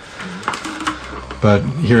interpretation. But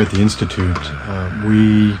here at the Institute,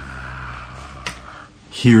 we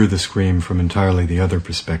hear the scream from entirely the other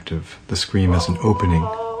perspective. The scream as an opening,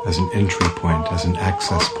 as an entry point, as an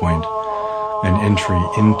access point, an entry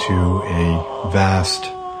into a vast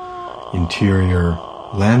interior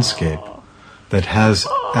landscape that has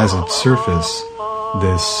as its surface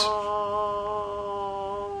this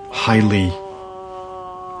highly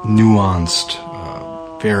nuanced,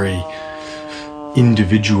 very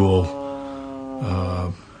individual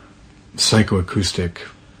psychoacoustic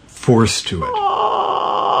force to it.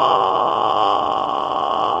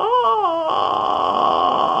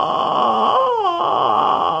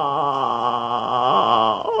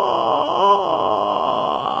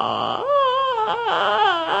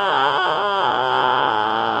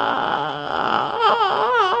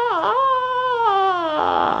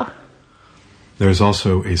 There's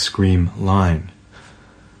also a scream line,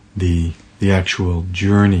 the actual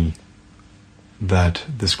journey that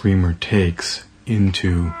the screamer takes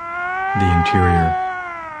into the interior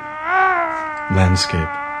landscape.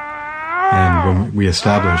 And when we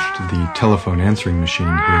established the telephone answering machine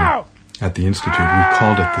here at the Institute, we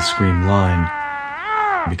called it the scream line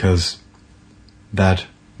because that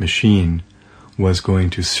machine was going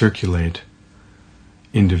to circulate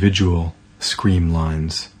individual scream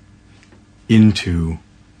lines into...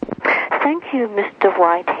 Thank you, Mr.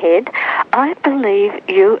 Whitehead. I believe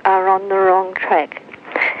you are on the wrong track.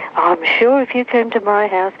 I'm sure if you came to my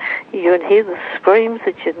house, you'd hear the screams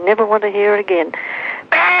that you'd never want to hear again.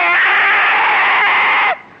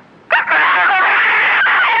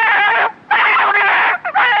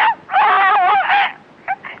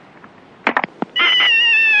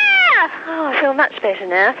 Oh, I feel much better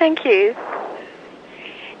now. Thank you.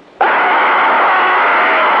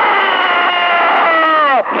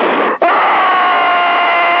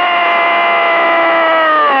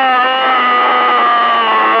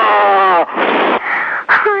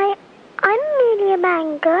 Hi, I'm Amelia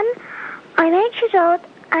Mangun. I'm 8 years old,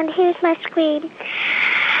 and here's my scream.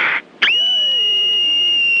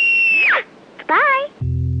 Bye.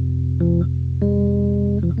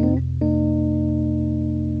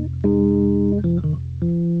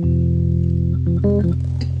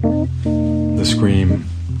 The scream.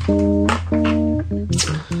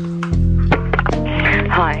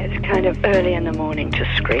 Hi, it's kind of early in the morning to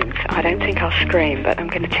scream. I don't think I'll scream, but I'm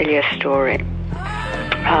going to tell you a story.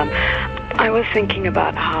 I was thinking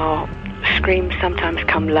about how screams sometimes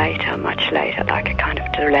come later, much later, like a kind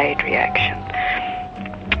of delayed reaction.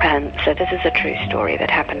 And so this is a true story that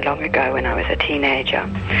happened long ago when I was a teenager.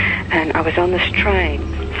 And I was on this train.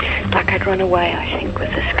 Like I'd run away, I think, with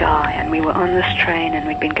this guy. And we were on this train and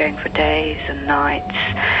we'd been going for days and nights.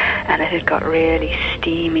 And it had got really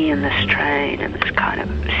steamy in this train and this kind of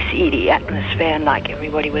seedy atmosphere. And like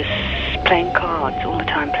everybody was playing cards, all the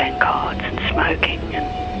time playing cards and smoking.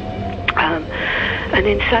 And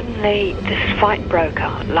then suddenly this fight broke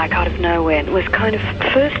out, like out of nowhere. And it was kind of,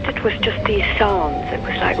 first it was just these sounds. It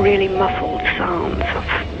was like really muffled sounds of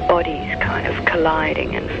bodies kind of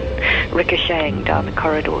colliding and ricocheting down the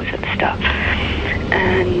corridors and stuff.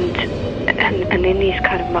 And then these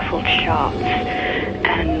kind of muffled shouts.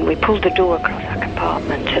 And we pulled the door across our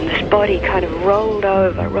compartment, and this body kind of rolled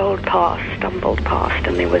past, stumbled past,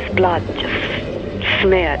 and there was blood just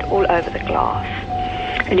smeared all over the glass.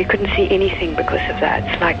 And you couldn't see anything because of that.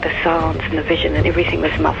 It's like the sounds and the vision and everything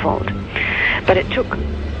was muffled. But it took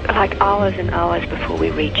like hours and hours before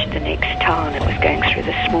we reached the next town. It was going through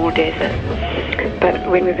the small desert. But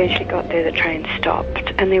when we eventually got there, the train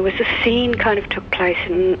stopped. And there was a scene kind of took place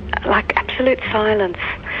in like absolute silence.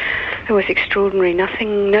 It was extraordinary.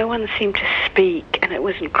 No one seemed to speak. And it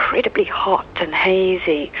was incredibly hot and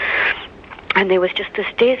hazy. And there was just this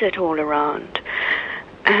desert all around.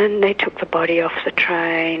 And they took the body off the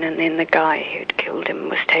train, and then the guy who'd killed him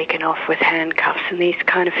was taken off with handcuffs, and these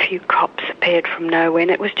kind of few cops appeared from nowhere,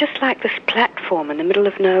 and it was just like this platform in the middle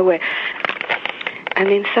of nowhere. And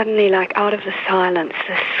then suddenly, like out of the silence,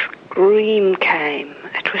 this scream came.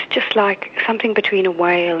 It was just like something between a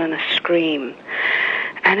wail and a scream.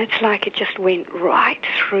 And it's like it just went right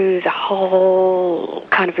through the whole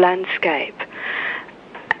kind of landscape.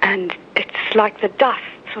 And it's like the dust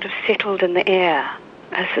sort of settled in the air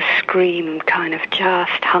as the scream kind of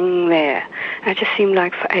just hung there. And it just seemed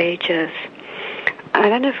like for ages. I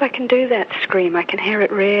don't know if I can do that scream. I can hear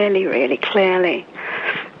it really, really clearly.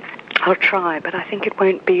 I'll try, but I think it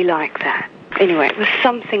won't be like that. Anyway, it was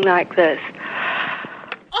something like this.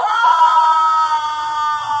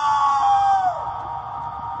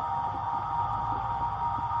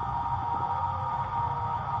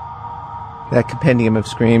 That compendium of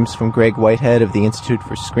screams from Greg Whitehead of the Institute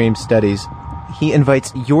for Scream Studies. He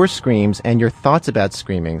invites your screams and your thoughts about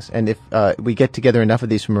screamings. And if we get together enough of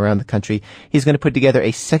these from around the country, he's going to put together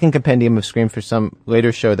a second compendium of screams for some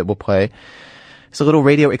later show that we'll play. It's a little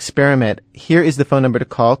radio experiment. Here is the phone number to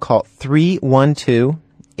call. Call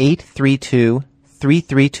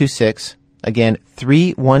 312-832-3326. Again,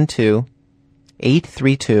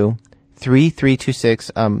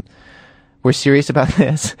 312-832-3326. We're serious about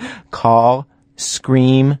this. Call,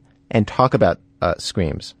 scream, and talk about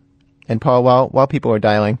screams. And Paul, while people are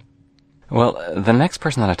dialing. Well, the next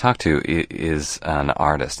person that I talked to is an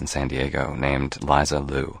artist in San Diego named Liza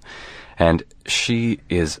Liu. And she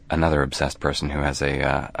is another obsessed person who has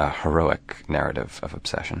a heroic narrative of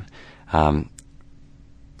obsession.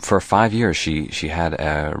 For 5 years, she had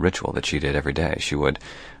a ritual that she did every day. She would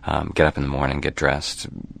get up in the morning, get dressed,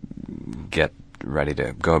 get ready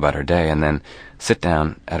to go about her day, and then sit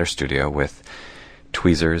down at her studio with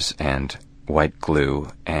tweezers and white glue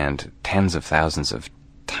and tens of thousands of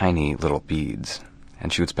tiny little beads.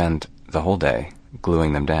 And she would spend the whole day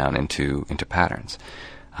gluing them down into patterns.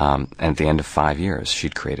 And at the end of 5 years,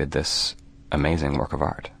 she'd created this amazing work of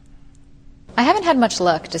art. I haven't had much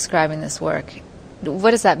luck describing this work. What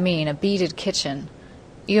does that mean, a beaded kitchen?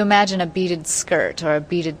 You imagine a beaded skirt or a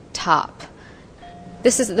beaded top.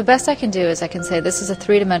 This is the best I can do is I can say this is a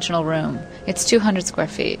three-dimensional room. It's 200 square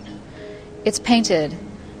feet. It's painted,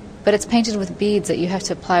 but it's painted with beads that you have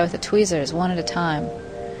to apply with the tweezers one at a time.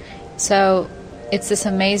 So it's this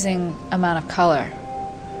amazing amount of color.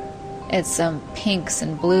 It's pinks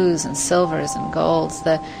and blues and silvers and golds.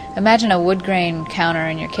 Imagine a wood grain counter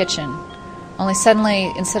in your kitchen. Only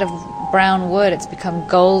suddenly, instead of brown wood, it's become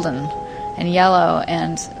golden and yellow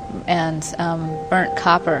and burnt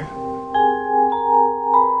copper.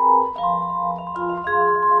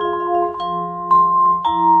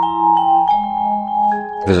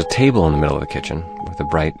 There's a table in the middle of the kitchen with a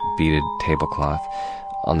bright beaded tablecloth.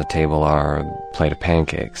 On the table are a plate of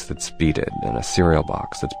pancakes that's beaded, and a cereal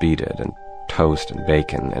box that's beaded, and toast and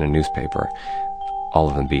bacon and a newspaper, all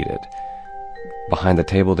of them beaded. Behind the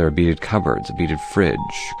table there are beaded cupboards, a beaded fridge,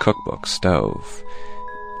 cookbook, stove.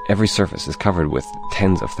 Every surface is covered with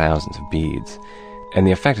tens of thousands of beads, and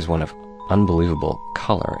the effect is one of unbelievable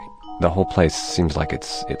color. The whole place seems like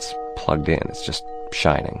it's plugged in, it's just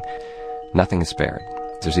shining. Nothing is spared.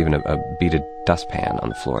 There's even a beaded dustpan on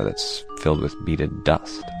the floor that's filled with beaded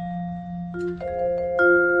dust.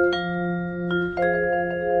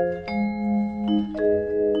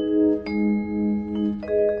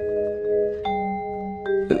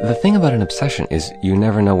 The thing about an obsession is you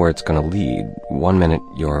never know where it's going to lead. One minute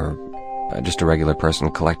you're just a regular person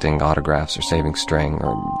collecting autographs or saving string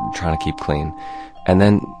or trying to keep clean, and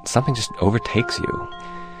then something just overtakes you.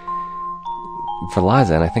 For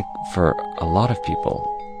Liza, and I think for a lot of people,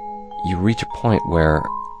 you reach a point where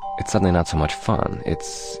it's suddenly not so much fun.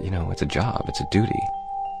 It's, it's a job, it's a duty.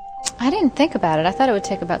 I didn't think about it. I thought it would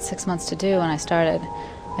take about 6 months to do when I started.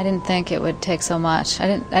 I didn't think it would take so much. I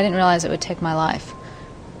didn't realize it would take my life.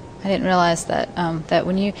 I didn't realize that that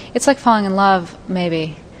when it's like falling in love,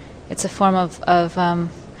 maybe. It's a form of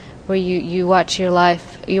where you watch your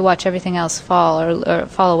life, you watch everything else fall or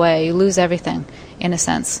fall away. You lose everything, in a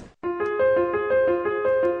sense.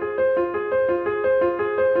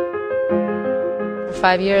 For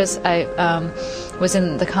 5 years, I was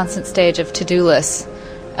in the constant stage of to-do lists,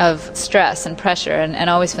 of stress and pressure, and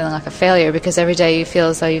always feeling like a failure, because every day you feel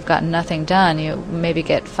as though you've gotten nothing done. You maybe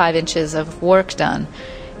get 5 inches of work done,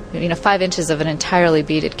 5 inches of an entirely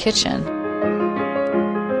beaded kitchen.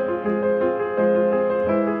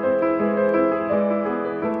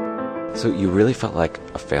 So you really felt like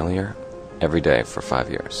a failure every day for 5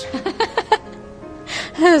 years?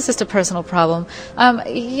 It's just a personal problem.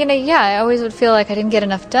 I always would feel like I didn't get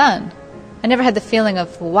enough done. I never had the feeling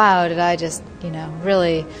of, wow, did I just,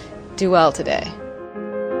 really do well today.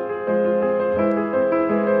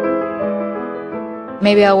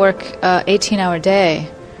 Maybe I'll work an 18-hour day,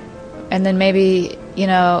 and then maybe,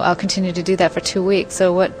 I'll continue to do that for 2 weeks.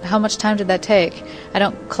 So how much time did that take? I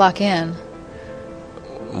don't clock in.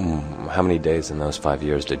 How many days in those 5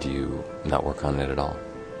 years did you not work on it at all?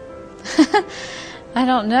 I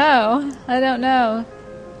don't know.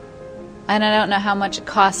 And I don't know how much it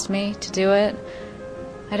cost me to do it.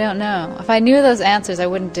 I don't know. If I knew those answers, I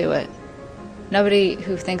wouldn't do it. Nobody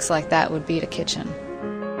who thinks like that would beat a kitchen.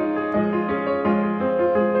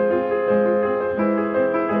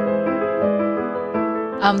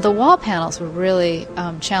 The wall panels were really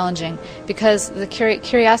challenging, because the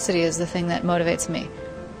curiosity is the thing that motivates me.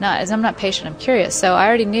 I'm not patient, I'm curious. So I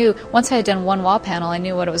already knew, once I had done one wall panel, I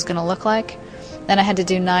knew what it was going to look like. Then I had to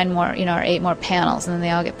do 9 more, or 8 more panels, and then they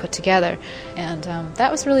all get put together. And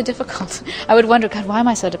that was really difficult. I would wonder, God, why am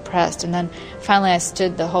I so depressed? And then finally I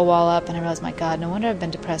stood the whole wall up, and I realized, my God, no wonder I've been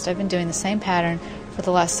depressed. I've been doing the same pattern for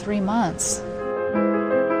the last 3 months.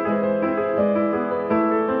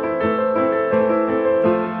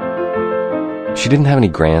 She didn't have any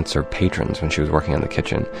grants or patrons when she was working on the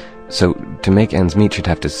kitchen, so to make ends meet, she'd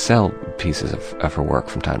have to sell pieces of her work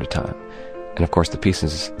from time to time. And of course, the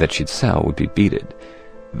pieces that she'd sell would be beaded.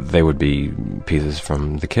 They would be pieces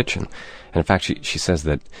from the kitchen. And in fact, she says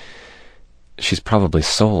that she's probably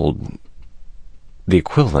sold the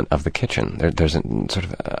equivalent of the kitchen. There's sort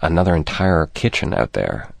of another entire kitchen out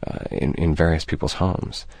there in various people's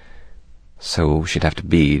homes. So she'd have to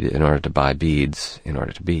bead in order to buy beads in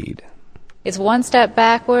order to bead. It's one step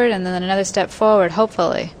backward and then another step forward,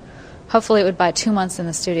 hopefully. Hopefully it would buy 2 months in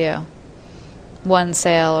the studio. 1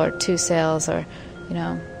 sale or 2 sales or,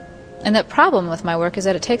 And the problem with my work is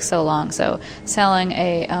that it takes so long. So selling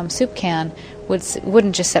a soup can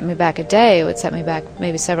wouldn't just set me back a day. It would set me back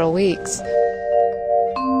maybe several weeks.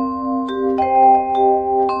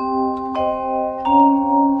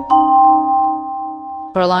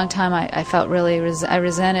 For a long time, I felt really, I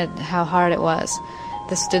resented how hard it was.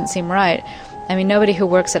 This didn't seem right. I mean, nobody who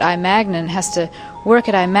works at iMagnin has to work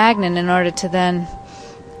at iMagnin in order to then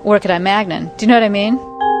work at iMagnin. Do you know what I mean?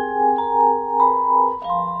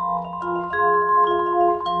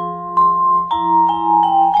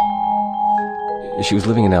 She was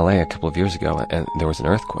living in LA a couple of years ago, and there was an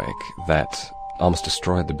earthquake that almost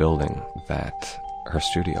destroyed the building that her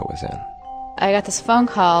studio was in. I got this phone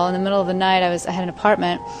call in the middle of the night. I had an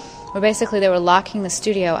apartment where basically they were locking the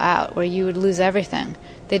studio out, where you would lose everything.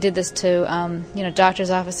 They did this to, doctors'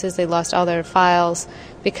 offices. They lost all their files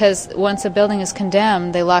because once a building is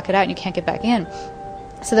condemned, they lock it out and you can't get back in.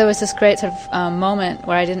 So there was this great sort of moment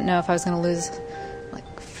where I didn't know if I was going to lose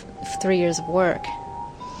 3 years of work.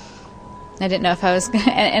 I didn't know if I was,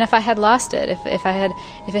 and if I had lost it, if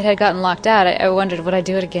it had gotten locked out, I wondered, would I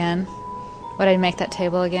do it again? Would I make that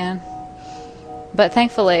table again? But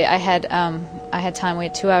thankfully, I had time. We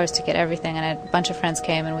had 2 hours to get everything, and a bunch of friends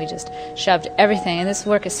came, and we just shoved everything. And this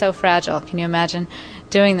work is so fragile. Can you imagine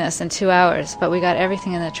doing this in 2 hours? But we got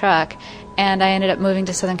everything in the truck, and I ended up moving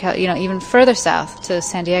to Southern California, even further south to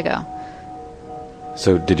San Diego.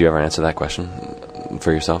 So, did you ever answer that question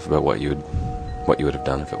for yourself about what you would have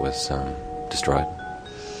done if it was destroyed?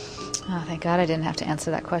 Oh, thank God I didn't have to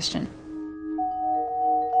answer that question.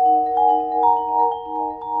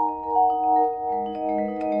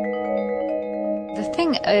 The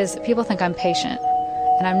thing is, people think I'm patient,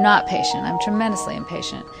 And I'm not patient. I'm tremendously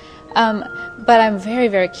impatient. But I'm very,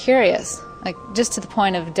 very curious. Like, just to the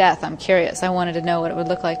point of death, I'm curious. I wanted to know what it would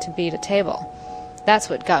look like to beat a table.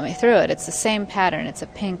 That's what got me through it. It's the same pattern. It's a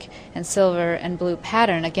pink and silver and blue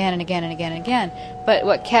pattern again and again and again and again. But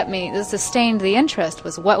what sustained the interest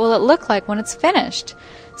was, what will it look like when it's finished?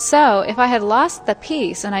 So if I had lost the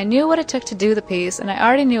piece and I knew what it took to do the piece and I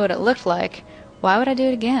already knew what it looked like, why would I do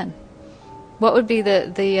it again? What would be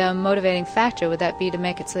the motivating factor? Would that be to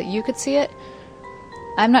make it so that you could see it?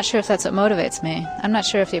 I'm not sure if that's what motivates me. I'm not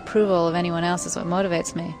sure if the approval of anyone else is what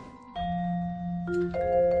motivates me.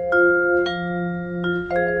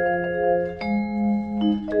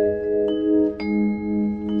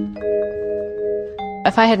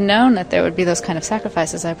 If I had known that there would be those kind of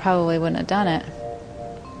sacrifices, I probably wouldn't have done it.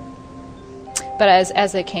 But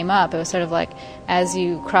as they came up, it was sort of like, as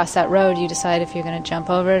you cross that road, you decide if you're going to jump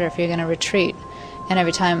over it or if you're going to retreat. And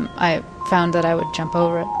every time I found that I would jump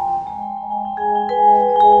over it.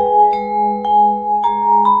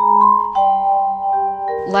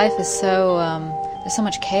 Life is so, there's so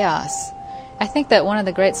much chaos. I think that one of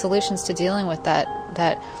the great solutions to dealing with that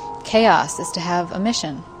chaos is to have a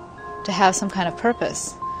mission, to have some kind of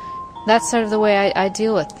purpose. That's sort of the way I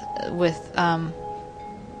deal with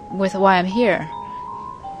why I'm here,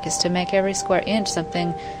 is to make every square inch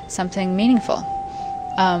something meaningful.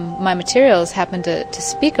 My materials happen to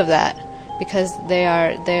speak of that because they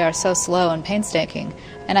are so slow and painstaking,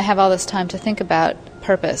 and I have all this time to think about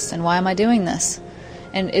purpose and why am I doing this,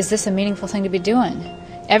 and is this a meaningful thing to be doing?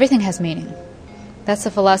 Everything has meaning. That's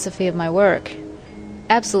the philosophy of my work.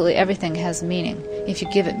 Absolutely everything has meaning if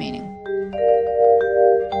you give it meaning.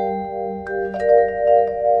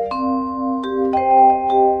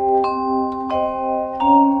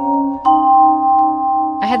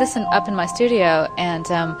 I had this up in my studio, and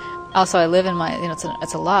also I live in my,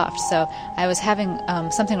 it's a loft, so I was having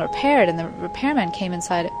something repaired, and the repairman came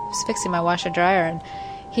inside, was fixing my washer dryer, and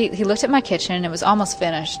he looked at my kitchen, and it was almost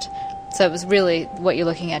finished, so it was really what you're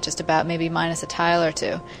looking at, just about, maybe minus a tile or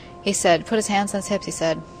two. He said, put his hands on his hips, he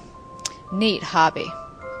said, "Neat hobby."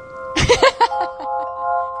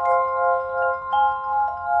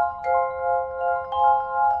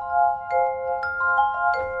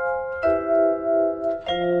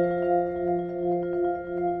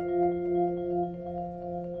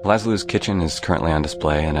 Laszlo's kitchen is currently on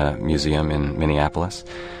display in a museum in Minneapolis,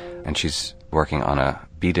 and she's working on a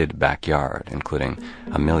beaded backyard, including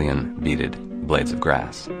 1 million beaded blades of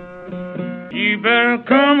grass. You better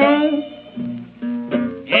come on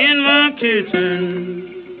in my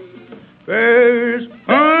kitchen. There's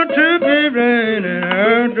hard to be raining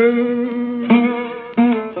outdoors.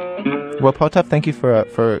 Well, Paul Tough, thank you for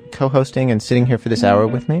co-hosting and sitting here for this hour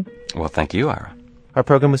with me. Well, thank you, Ira. Our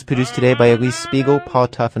program was produced today by Elise Spiegel, Paul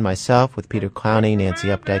Tough, and myself, with Peter Clowney, Nancy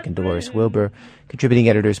Updike, and Dolores Wilbur. Contributing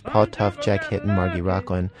editors Paul Tough, Jack Hitt, and Margie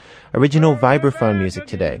Rockland. Original vibraphone music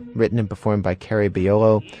today, written and performed by Carrie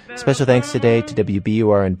Biolo. Special thanks today to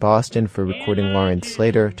WBUR in Boston for recording Lauren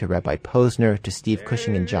Slater, to Rabbi Posner, to Steve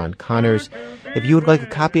Cushing and John Connors. If you would like a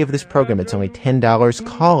copy of this program, it's only $10.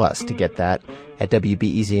 Call us to get that at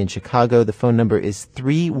WBEZ in Chicago. The phone number is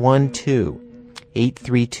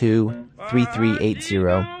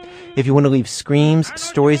 312-832-3380. If you want to leave screams,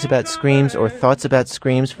 stories about screams, or thoughts about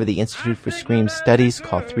screams for the Institute for Scream Studies,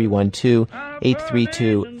 call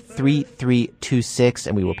 312-832-3326,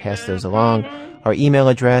 and we will pass those along. Our email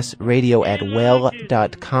address,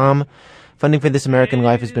 radio@well.com. Funding for This American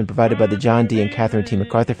Life has been provided by the John D. and Catherine T.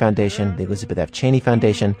 MacArthur Foundation, the Elizabeth F. Cheney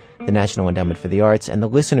Foundation, the National Endowment for the Arts, and the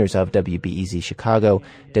listeners of WBEZ Chicago.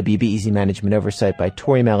 WBEZ Management Oversight by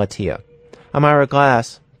Tori Malatia. I'm Ira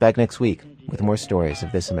Glass, back next week with more stories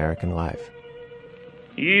of This American Life.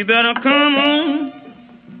 You better come on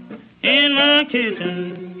in my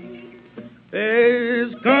kitchen.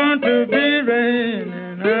 There's going to be rain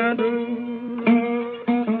and